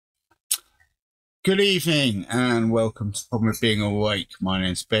Good evening and welcome to Problem of Being Awake. My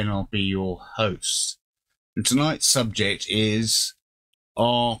name's Ben, I'll be your host. And tonight's subject is,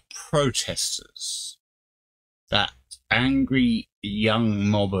 are protesters, that angry young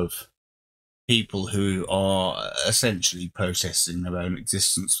mob of people who are essentially protesting their own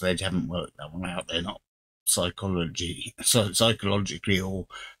existence. They haven't worked that one out. They're not psychologically or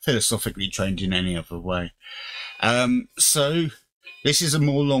philosophically trained in any other way. So this is a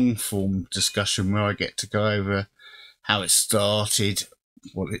more long-form discussion where I get to go over how it started,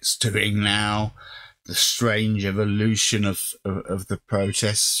 what it's doing now, the strange evolution of the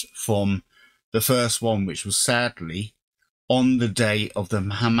protests from the first one, which was sadly on the day of the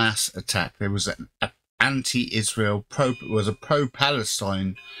Hamas attack. There was an anti-Israel,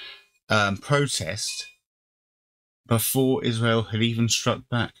 pro-Palestine protest before Israel had even struck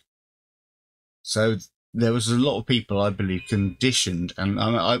back. So there was a lot of people, I believe, conditioned, and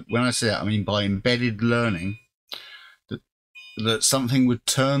when I say that, I mean by embedded learning, that something would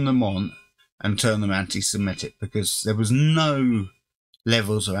turn them on and turn them anti-Semitic, because there was no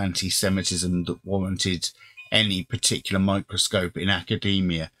levels of anti-Semitism that warranted any particular microscope in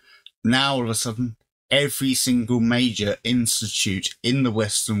academia. Now, all of a sudden, every single major institute in the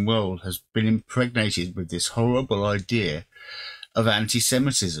Western world has been impregnated with this horrible idea of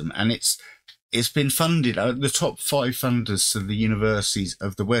anti-Semitism, and it's been funded. The top 5 funders to the universities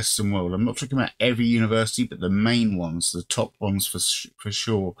of the Western world, I'm not talking about every university, but the main ones, the top ones for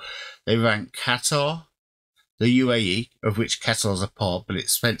sure. They rank Qatar, the UAE, of which Qatar's a part, but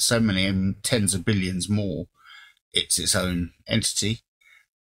it's spent so many and tens of billions more. It's its own entity.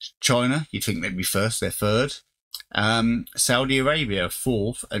 China, you'd think they'd be first, they're third. Saudi Arabia,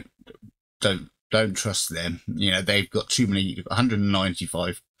 4th. Don't trust them. You know, they've got too many,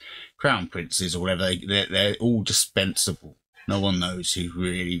 195 crown princes or whatever. They're all dispensable. No one knows who's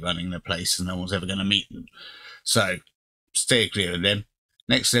really running the place, and no one's ever going to meet them. So stay clear of them.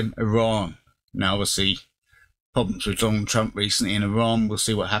 Next to them, Iran. Now, obviously, problems with Donald Trump recently in Iran. We'll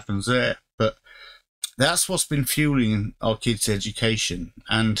see what happens there. But that's what's been fueling our kids' education.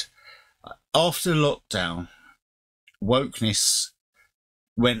 And after lockdown, wokeness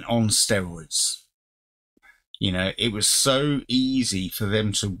went on steroids. You know, it was so easy for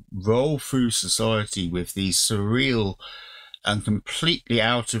them to roll through society with these surreal and completely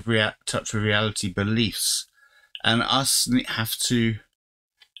out of touch with reality beliefs, and us have to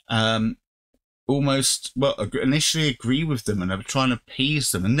almost, initially agree with them and try and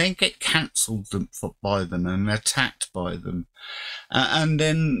appease them, and then get cancelled by them and attacked by them, and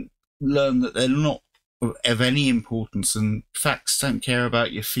then learn that they're not of any importance, and facts don't care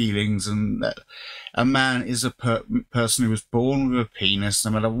about your feelings, and that a man is a person who was born with a penis.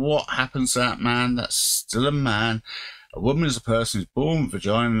 No matter what happens to that man, that's still a man. A woman is a person who's born with a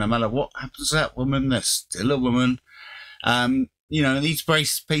vagina. No matter what happens to that woman, they're still a woman. You know, these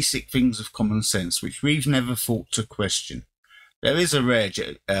basic things of common sense, which we've never thought to question. There is a rare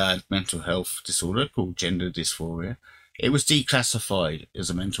mental health disorder called gender dysphoria. It was declassified as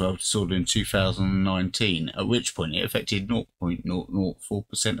a mental health disorder in 2019, at which point it affected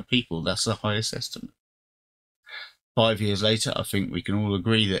 0.004% of people. That's the highest estimate. 5 years later, I think we can all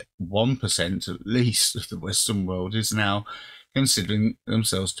agree that 1% at least of the Western world is now considering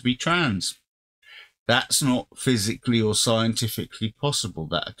themselves to be trans. That's not physically or scientifically possible.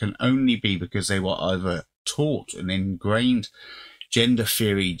 That can only be because they were either taught and ingrained gender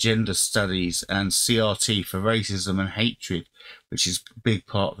theory, gender studies, and CRT for racism and hatred, which is a big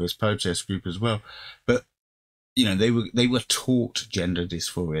part of this protest group as well. But, you know, they were taught gender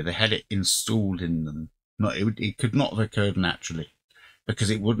dysphoria. They had it installed in them. It could not have occurred naturally, because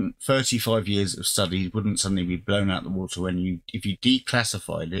it wouldn't. 35 years of study wouldn't suddenly be blown out the water if you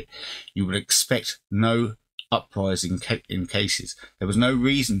declassified it. You would expect no uprising in cases. There was no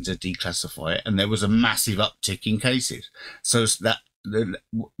reason to declassify it, and there was a massive uptick in cases. So that the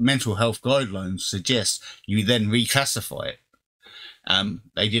mental health guidelines suggest you then reclassify it.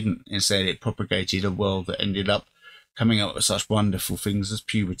 They didn't. Instead, it propagated a world that ended up coming up with such wonderful things as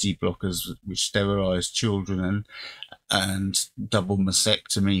puberty blockers, which sterilize children, and double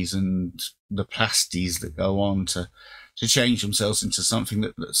mastectomies, and the plasties that go on to change themselves into something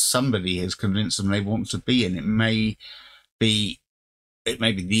that somebody has convinced them they want to be. And it may be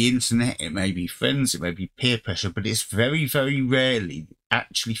the internet, it may be friends, it may be peer pressure, but it's very, very rarely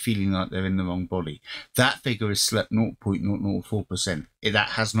actually feeling like they're in the wrong body. That figure is 0.004%. That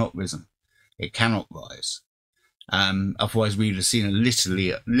has not risen. It cannot rise. Otherwise we would have seen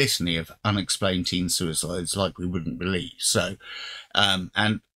a litany of unexplained teen suicides like we wouldn't believe. So,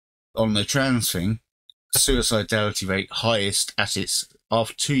 and on the trans thing, suicidality rate highest at its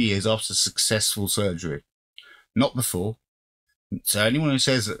after 2 years after successful surgery, not before. So anyone who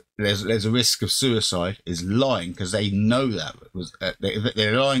says that there's a risk of suicide is lying, because they know that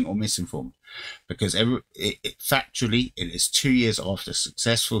they're lying or misinformed. Because factually, it is 2 years after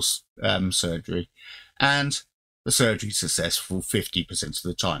successful surgery, and the surgery is successful 50% of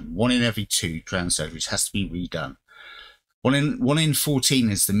the time. 1 in every 2 trans surgeries has to be redone. 1 in 14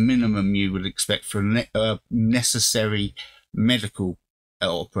 is the minimum you would expect for a necessary medical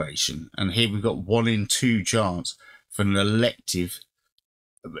operation, and here we've got 1 in 2 chance for an elective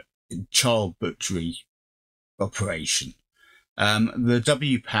child butchery operation. The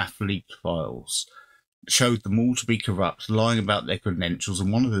WPATH leaked files showed them all to be corrupt, lying about their credentials,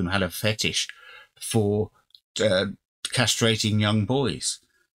 and one of them had a fetish for castrating young boys.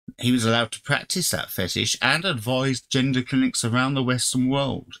 He was allowed to practice that fetish and advised gender clinics around the Western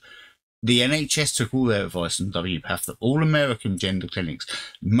world. The NHS took all their advice from WPATH, that all American gender clinics,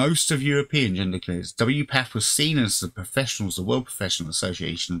 most of European gender clinics, WPATH was seen as the professionals, the World Professional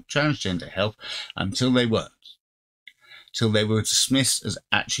Association of Transgender Health, until they weren't. Till they were dismissed as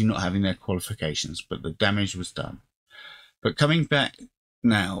actually not having their qualifications, but the damage was done. But coming back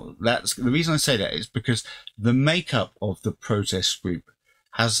now, that's the reason I say that is because the makeup of the protest group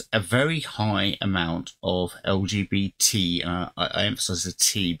has a very high amount of LGBT, and I emphasize the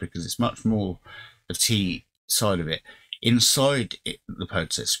T because it's much more the T side of it, inside the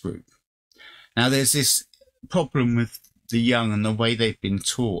protest group. Now, there's this problem with the young and the way they've been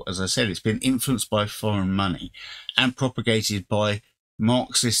taught. As I said, it's been influenced by foreign money and propagated by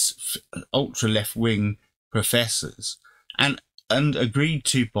Marxist ultra left-wing professors and agreed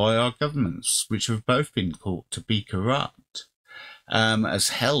to by our governments, which have both been caught to be corrupt as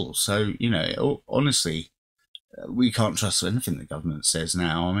hell. So, you know, honestly, we can't trust anything the government says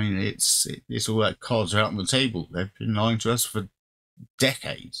now. I mean, it's all like cards are out on the table. They've been lying to us for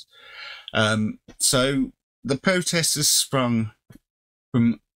decades. So the protest has sprung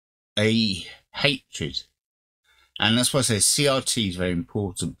from a hatred. And that's why I say CRT is very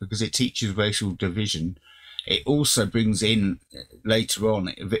important, because it teaches racial division. It also brings in, later on,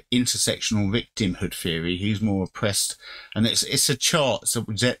 intersectional victimhood theory, who's more oppressed. And it's a chart, it's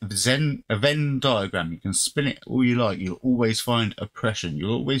a Venn diagram. You can spin it all you like. You'll always find oppression.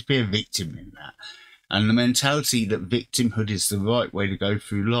 You'll always be a victim in that. And the mentality that victimhood is the right way to go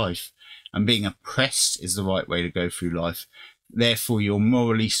through life, and being oppressed is the right way to go through life. Therefore, you're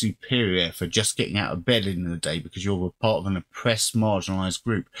morally superior for just getting out of bed in the day because you're a part of an oppressed, marginalised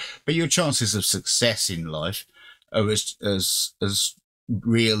group. But your chances of success in life are as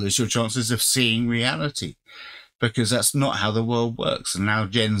real as your chances of seeing reality, because that's not how the world works. And now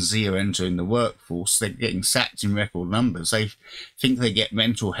Gen Z are entering the workforce. They're getting sacked in record numbers. They think they get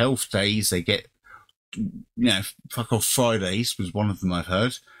mental health days. They get, you know, fuck off Fridays was one of them I've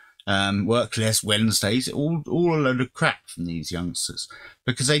heard. Work less Wednesdays, all a load of crap from these youngsters,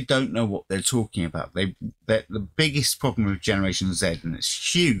 because they don't know what they're talking about. The biggest problem with Generation Z, and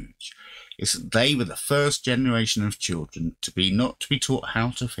it's huge, is that they were the first generation of children to be not to be taught how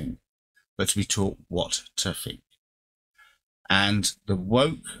to think, but to be taught what to think. And the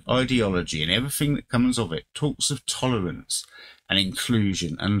woke ideology and everything that comes of it talks of tolerance and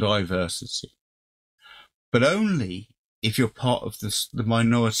inclusion and diversity, but only if you're part of the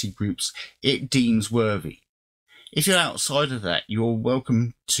minority groups it deems worthy. If you're outside of that, you're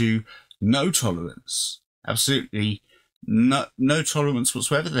welcome to no tolerance. Absolutely no tolerance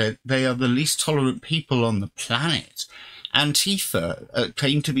whatsoever. They are the least tolerant people on the planet. Antifa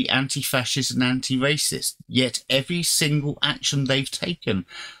claim to be anti-fascist and anti-racist, yet every single action they've taken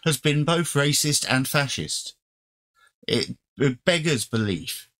has been both racist and fascist. It beggars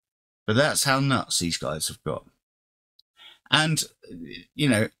belief, but that's how nuts these guys have got. And, you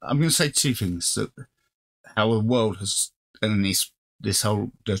know, I'm going to say two things: that how the world has, and this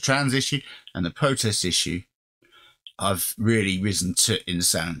whole, the trans issue and the protest issue, I've really risen to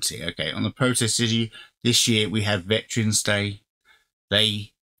insanity. Okay, on the protest issue, this year we had Veterans Day.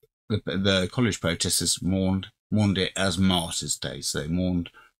 The college protesters mourned it as Martyrs' Day. So they mourned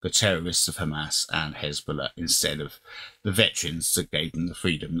the terrorists of Hamas and Hezbollah instead of the veterans that gave them the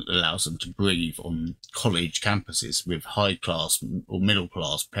freedom that allows them to breathe on college campuses with high-class or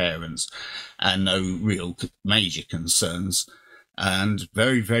middle-class parents and no real major concerns, and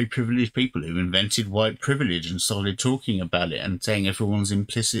very, very privileged people who invented white privilege and started talking about it and saying everyone's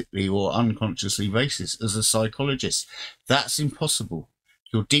implicitly or unconsciously racist as a psychologist. That's impossible.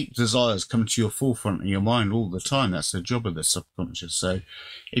 Your deep desires come to your forefront in your mind all the time. That's the job of the subconscious. So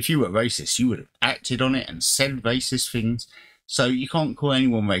if you were racist, you would have acted on it and said racist things. So you can't call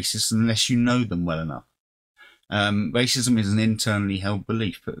anyone racist unless you know them well enough. Racism is an internally held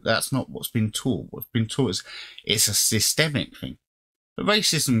belief, but that's not what's been taught. What's been taught is it's a systemic thing. But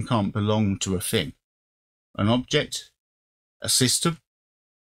racism can't belong to a thing, an object, a system,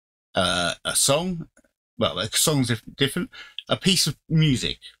 a song. Well, a song's different. A piece of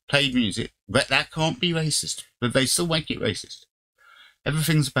music, played music, that can't be racist, but they still make it racist.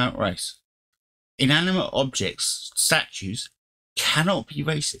 Everything's about race. Inanimate objects, statues, cannot be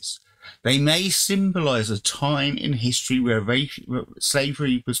racist. They may symbolize a time in history where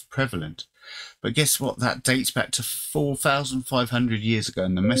slavery was prevalent. But guess what? That dates back to 4,500 years ago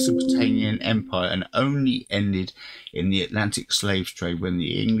in the Mesopotamian Empire and only ended in the Atlantic slave trade when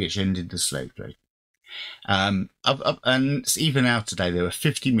the English ended the slave trade. And even now today, there are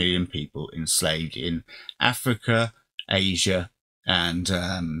 50 million people enslaved in Africa, Asia, and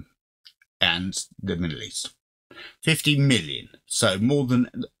the Middle East. 50 million. So more than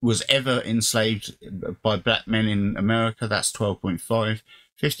was ever enslaved by black men in America. That's 12.5.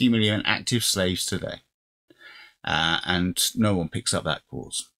 50 million active slaves today. And no one picks up that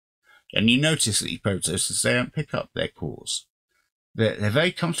cause. And you notice that these protesters, they don't pick up their cause. They're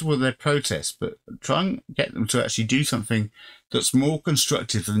very comfortable with their protests, but try and get them to actually do something that's more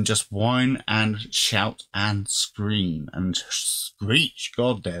constructive than just whine and shout and scream and screech.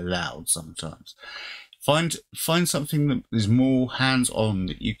 God, they're loud sometimes. Find something that is more hands-on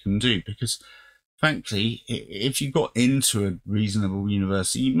that you can do, because frankly, if you got into a reasonable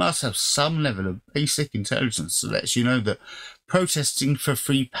university, you must have some level of basic intelligence that lets you know that protesting for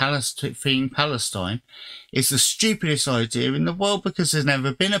freeing Palestine is the stupidest idea in the world, because there's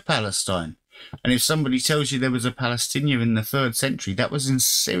never been a Palestine. And if somebody tells you there was a Palestinian in the 3rd century, that was in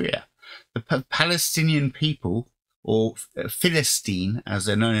Syria. The Palestinian people, or Philistine, as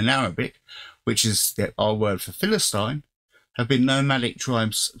they're known in Arabic, which is our word for Philistine, have been nomadic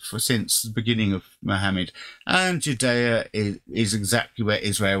tribes since the beginning of Muhammad. And Judea is exactly where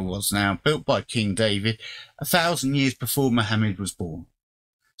Israel was now, built by King David 1,000 years before Muhammad was born.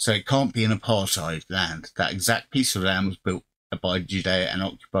 So it can't be an apartheid land. That exact piece of land was built by Judea and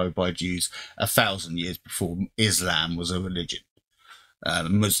occupied by Jews 1,000 years before Islam was a religion.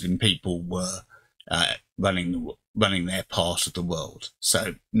 Muslim people were running their part of the world.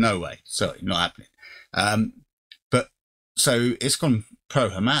 So no way. Sorry, not happening. So it's gone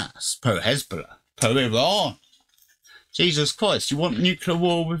pro-Hamas, pro-Hezbollah, pro-Iran. Jesus Christ, you want nuclear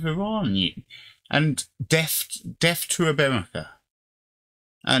war with Iran? And deaf to America.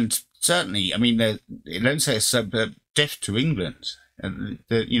 And certainly, I mean, they don't say it's so, but deaf to England.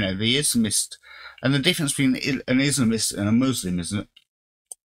 The Islamist, and the difference between an Islamist and a Muslim is that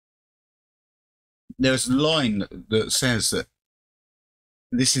there's a line that says that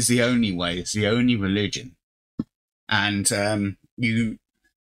this is the only way, it's the only religion. And you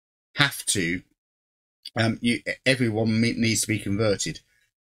have to, everyone needs to be converted.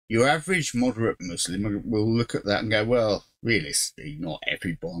 Your average moderate Muslim will look at that and go, well, realistically, not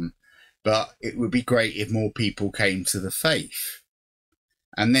everyone, but it would be great if more people came to the faith.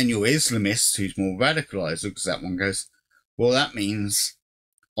 And then your Islamist, who's more radicalised, looks at that one and goes, well, that means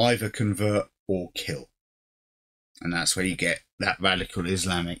either convert or kill. And that's where you get that radical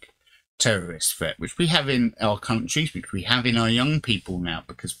Islamic terrorist threat, which we have in our countries, which we have in our young people now,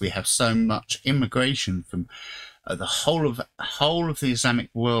 because we have so much immigration from the whole of the Islamic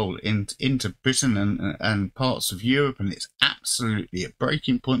world into Britain and parts of Europe, and it's absolutely a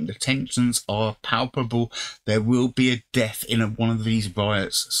breaking point. The tensions are palpable. There will be a death in one of these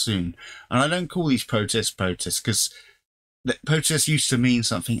riots soon. And I don't call these protests because protests used to mean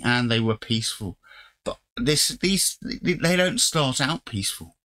something and they were peaceful, but they don't start out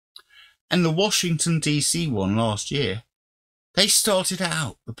peaceful. And the Washington DC one last year, they started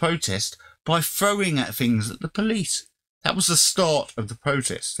out the protest by throwing at things at the police. That was the start of the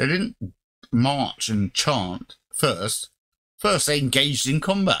protest. They didn't march and chant first. First, they engaged in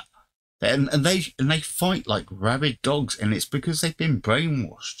combat, and they fight like rabid dogs. And it's because they've been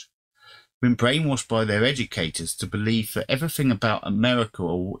brainwashed by their educators to believe that everything about America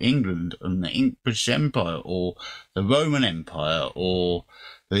or England and the British Empire or the Roman Empire or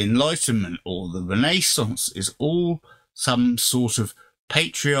the Enlightenment or the Renaissance is all some sort of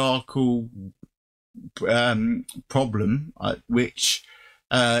patriarchal problem, which,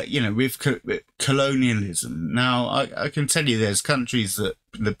 with colonialism. Now, I can tell you there's countries that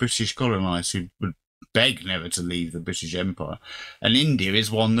the British colonised who would beg never to leave the British Empire. And India is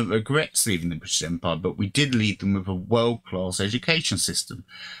one that regrets leaving the British Empire, but we did leave them with a world-class education system.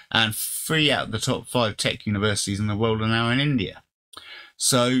 And 3 out of the top 5 tech universities in the world are now in India.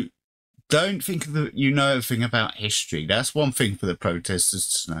 So don't think that you know everything about history. That's one thing for the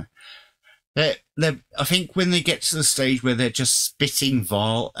protesters to know. I think when they get to the stage where they're just spitting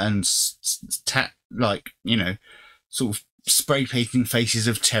vile and sort of spray painting faces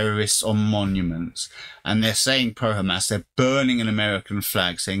of terrorists on monuments, and they're saying pro-Hamas, they're burning an American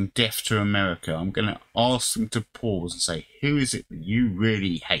flag saying death to America, I'm going to ask them to pause and say, who is it that you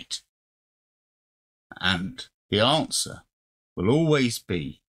really hate? And the answer will always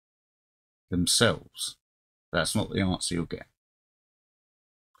be themselves. That's not the answer you'll get.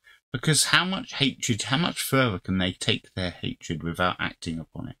 Because how much hatred, how much further can they take their hatred without acting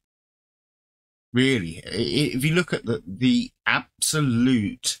upon it? Really, if you look at the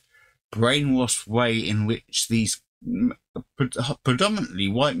absolute brainwashed way in which these predominantly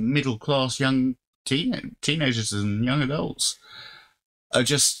white middle-class young teenagers and young adults are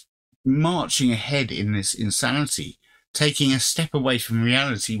just marching ahead in this insanity, taking a step away from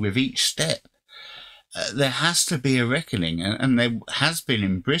reality with each step, there has to be a reckoning, and there has been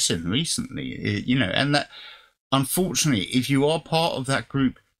in Britain recently, and that, unfortunately, if you are part of that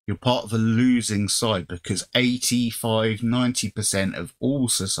group, you're part of a losing side, because 85–90% of all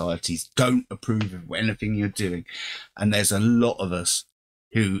societies don't approve of anything you're doing. And there's a lot of us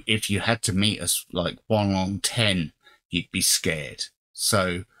who, if you had to meet us like 1 on 10, you'd be scared.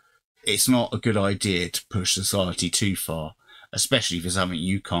 So it's not a good idea to push society too far, especially for something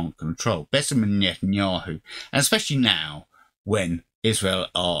you can't control. Better than Netanyahu, and especially now when Israel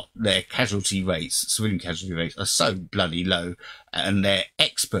their casualty rates, civilian casualty rates, are so bloody low, and their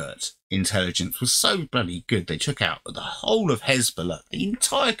expert intelligence was so bloody good. They took out the whole of Hezbollah, the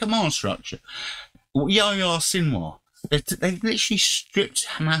entire command structure. Yahya Sinwar, they literally stripped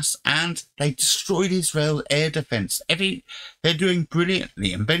Hamas and they destroyed Israel's air defense. They're doing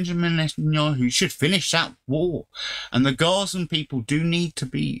brilliantly, and Benjamin Netanyahu should finish that war. And the Gazan people do need to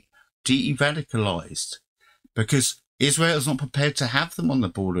be de-radicalized, because Israel is not prepared to have them on the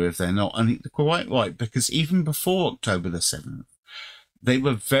border if they're not. And they're quite right, because even before October the 7th, they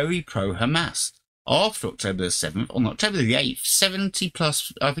were very pro-Hamas. After October the 7th, on October the 8th,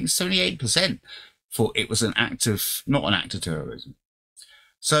 78% thought it was not an act of terrorism.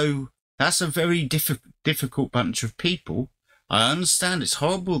 So that's a very difficult bunch of people. I understand it's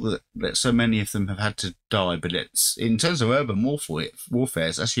horrible that so many of them have had to die, but it's, in terms of urban warfare,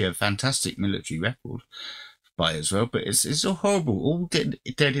 it's actually a fantastic military record by Israel, but it's all horrible. All dead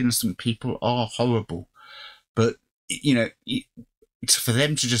innocent people are horrible. But, for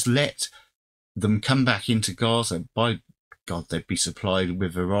them to just let them come back into Gaza, by God, they'd be supplied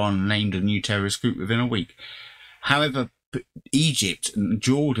with Iran, named a new terrorist group within a week. However, Egypt and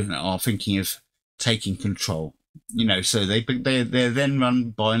Jordan are thinking of taking control. So they're then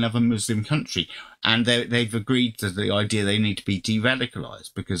run by another Muslim country, and they've agreed to the idea they need to be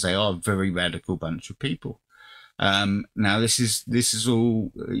de-radicalized, because they are a very radical bunch of people. Now this is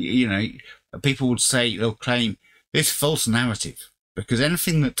all, people would say, they'll claim this false narrative, because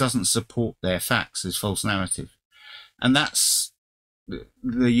anything that doesn't support their facts is false narrative. And that's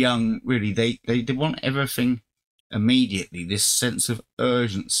the young, really, they want everything immediately, this sense of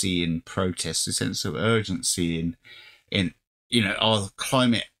urgency in protest, this sense of urgency in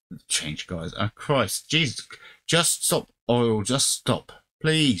climate change, guys. Oh, Christ, Jesus, just stop oil, just stop,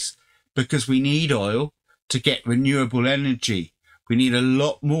 please, because we need oil to get renewable energy. We need a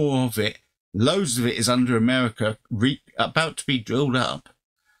lot more of it. Loads of it is under America, about to be drilled up.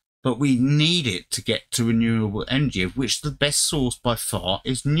 But we need it to get to renewable energy, of which the best source by far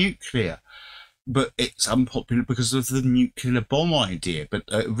is nuclear. But it's unpopular because of the nuclear bomb idea. But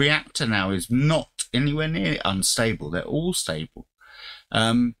a reactor now is not anywhere near unstable. They're all stable.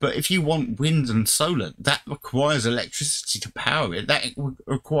 But if you want wind and solar, that requires electricity to power it. That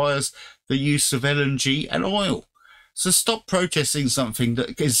requires the use of LNG and oil. So stop protesting something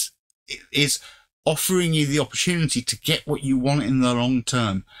that is offering you the opportunity to get what you want in the long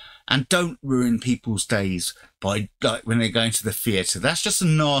term. And don't ruin people's days by when they're going to the theatre. That's just a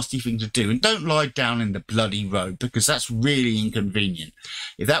nasty thing to do. And don't lie down in the bloody road, because that's really inconvenient.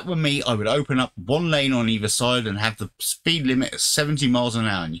 If that were me, I would open up one lane on either side and have the speed limit at 70 miles an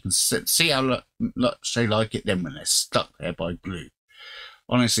hour. And you can see how much they like it then when they're stuck there by glue.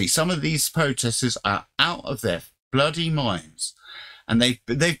 Honestly, some of these protesters are out of their bloody minds. And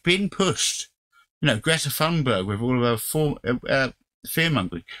they've been pushed. Greta Thunberg with all of her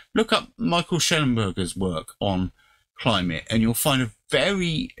fear-mongering. Look up Michael Schellenberger's work on climate, and you'll find a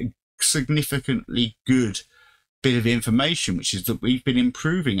very significantly good bit of information, which is that we've been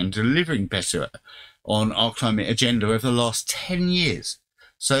improving and delivering better on our climate agenda over the last 10 years.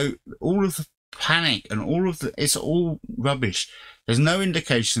 So all of the panic and it's all rubbish. There's no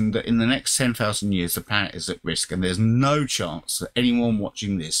indication that in the next 10,000 years the planet is at risk, and there's no chance that anyone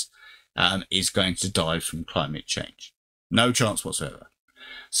watching this is going to die from climate change. No chance whatsoever.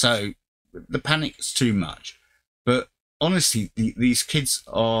 So the panic's too much. But honestly, these kids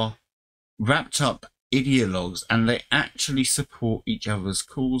are wrapped up ideologues, and they actually support each other's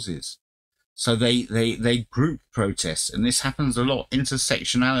causes. So they group protest, and this happens a lot.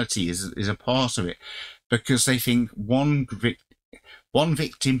 Intersectionality is a part of it, because they think one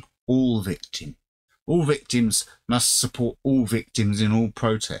victim, all victim. All victims must support all victims in all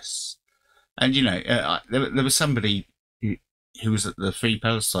protests. And, you know, there was somebody who was at the Free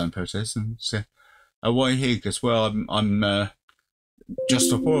Palestine protest and said, "Oh, why here?" He goes, "Well, I'm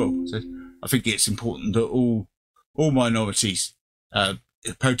just off oil." Said, "I think it's important that all minorities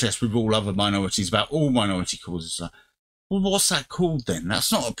protest with all other minorities about all minority causes." Well, what's that called then?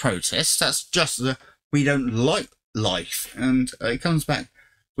 That's not a protest. That's just we don't like life. And it comes back,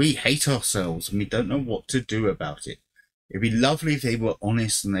 we hate ourselves and we don't know what to do about it. It'd be lovely if they were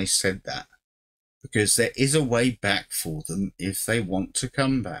honest and they said that, because there is a way back for them if they want to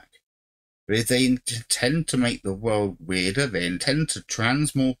come back. But if they intend to make the world weirder, they intend to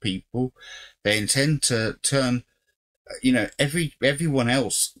trans more people, they intend to turn, you know, everyone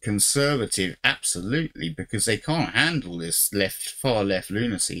else conservative, absolutely, because they can't handle this far left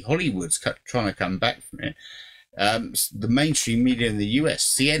lunacy. Hollywood's trying to come back from it. The mainstream media in the US,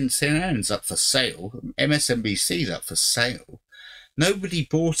 CNN's up for sale, MSNBC's up for sale. Nobody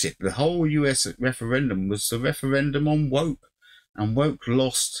bought it. The whole US referendum was the referendum on woke, and woke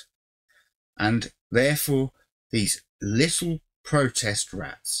lost. And therefore, these little protest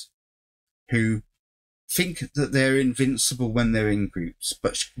rats who think that they're invincible when they're in groups,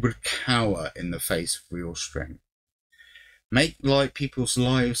 but would cower in the face of real strength, make people's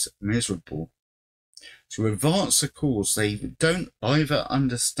lives miserable to advance a cause they don't either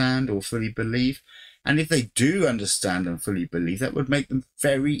understand or fully believe. And if they do understand and fully believe, that would make them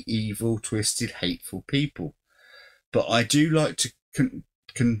very evil, twisted, hateful people. But I do like to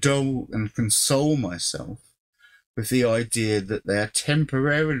condole and console myself with the idea that they are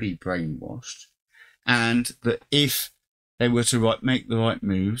temporarily brainwashed, and that if they were to make the right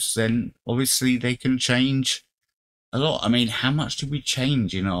moves, then obviously they can change a lot. I mean, how much did we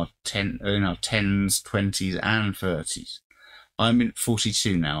change in our 10s, 20s, and 30s? I'm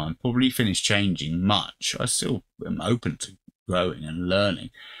 42 now. I'm probably finished changing much. I still am open to growing and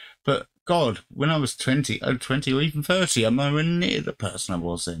learning. But God, when I was 20 or even 30, I'm nowhere near the person I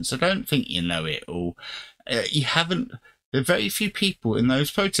was then. So don't think you know it all. You haven't. There are very few people in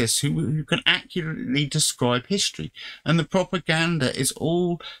those protests who can accurately describe history. And the propaganda is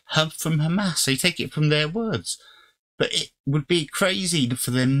all from Hamas. They take it from their words. But it would be crazy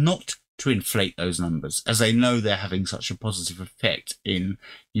for them not to inflate those numbers, as they know they're having such a positive effect in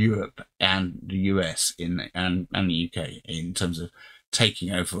Europe and the US and the UK in terms of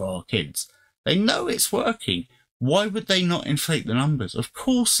taking over our kids. They know it's working. Why would they not inflate the numbers? Of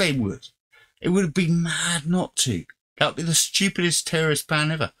course they would. It would be mad not to. That would be the stupidest terrorist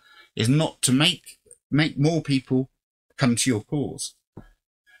plan ever, is not to make more people come to your cause.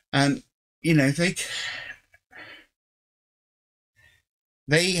 And, you know,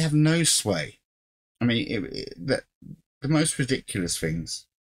 they have no sway. I mean, the most ridiculous things.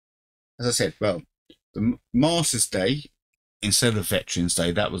 As I said, well, the Martyrs' Day instead of Veterans'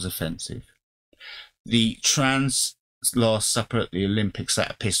 Day, that was offensive. The trans Last Supper at the Olympics,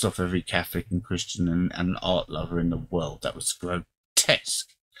 that pissed off every Catholic and Christian and art lover in the world. That was grotesque.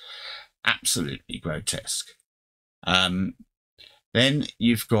 Absolutely grotesque. Then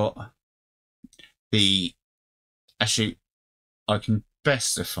you've got actually, I can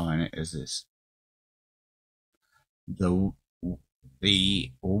best define it as this.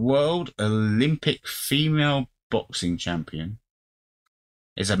 The World Olympic female boxing champion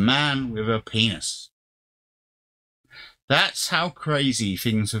is a man with a penis. That's how crazy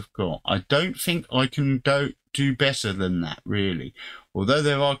things have got. I don't think I can do better than that, really. Although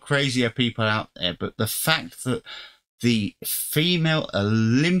there are crazier people out there, but the fact that the female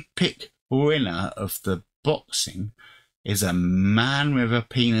Olympic winner of the boxing is a man with a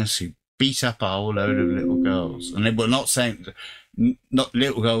penis who beat up a whole load of little girls. And they were not saying, not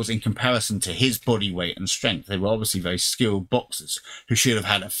little girls in comparison to his body weight and strength. They were obviously very skilled boxers who should have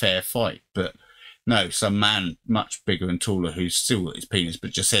had a fair fight. But no, some man much bigger and taller who's still got his penis, but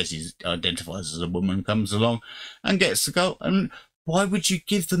just says he identifies as a woman, comes along and gets the gold. And why would you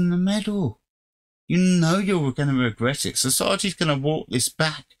give them the medal? You know you're going to regret it. Society's going to walk this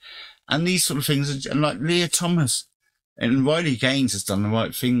back. And these sort of things, and like Leah Thomas, and Riley Gaines has done the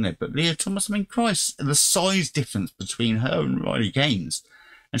right thing there, but Leah Thomas, I mean, Christ, the size difference between her and Riley Gaines,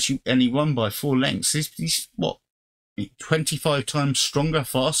 and he won by 4 lengths. He's what, 25 times stronger,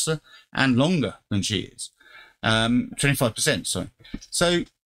 faster, and longer than she is. 25%, sorry. So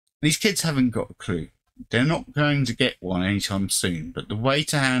these kids haven't got a clue. They're not going to get one anytime soon. But the way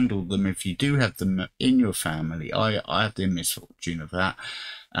to handle them, if you do have them in your family, I have the misfortune of that.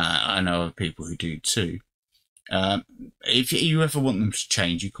 I know other people who do too. If you ever want them to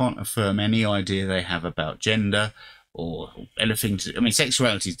change, you can't affirm any idea they have about gender or anything to. I mean,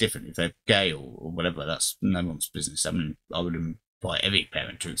 sexuality is different. If they're gay or whatever, that's no one's business. I mean, I would invite every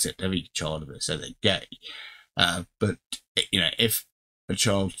parent to accept every child if they say they're gay. But you know, if a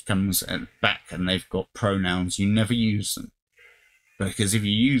child comes back and they've got pronouns, you never use them, because if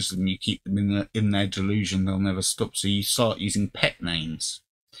you use them, you keep them in their delusion. They'll never stop. So you start using pet names.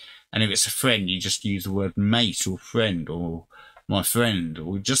 And if it's a friend, you just use the word mate or friend or my friend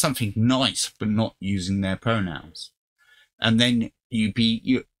or just something nice, but not using their pronouns. And then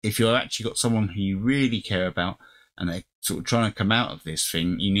if you're actually got someone who you really care about and they're sort of trying to come out of this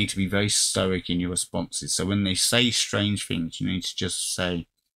thing, you need to be very stoic in your responses. So when they say strange things, you need to just say,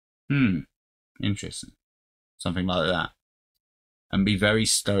 interesting, something like that, and be very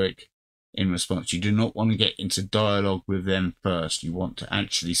stoic in response. You do not want to get into dialogue with them first. You want to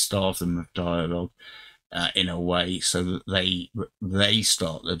actually starve them of dialogue in a way so that they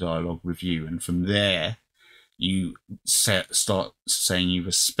start the dialogue with you, and from there you start saying you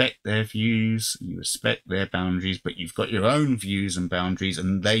respect their views, you respect their boundaries, but you've got your own views and boundaries,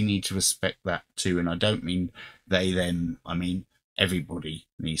 and they need to respect that too. And I don't mean they, them, I mean everybody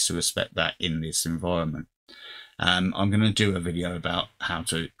needs to respect that in this environment. I'm going to do a video about how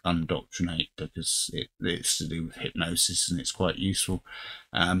to undoctrinate, because it's to do with hypnosis and it's quite useful.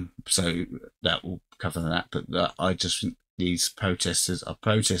 So that will cover that. But I just think these protesters are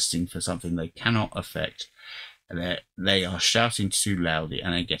protesting for something they cannot affect. They are shouting too loudly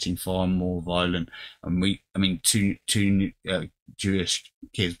and they're getting far more violent. And two Jewish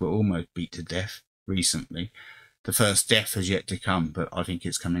kids were almost beat to death recently. The first death has yet to come, but I think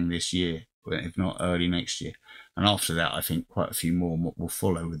it's coming this year, if not early next year. And after that, I think quite a few more will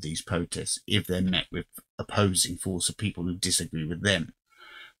follow with these protests if they're met with opposing force of people who disagree with them,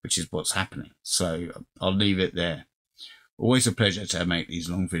 which is what's happening. So I'll leave it there. Always a pleasure to make these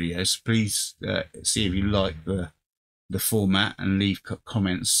long videos. Please see if you like the format and leave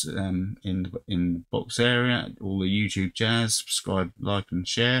comments in the box area. All the YouTube jazz. Subscribe, like and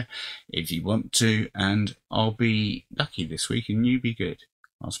share if you want to. And I'll be lucky this week and you be good.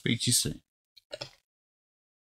 I'll speak to you soon.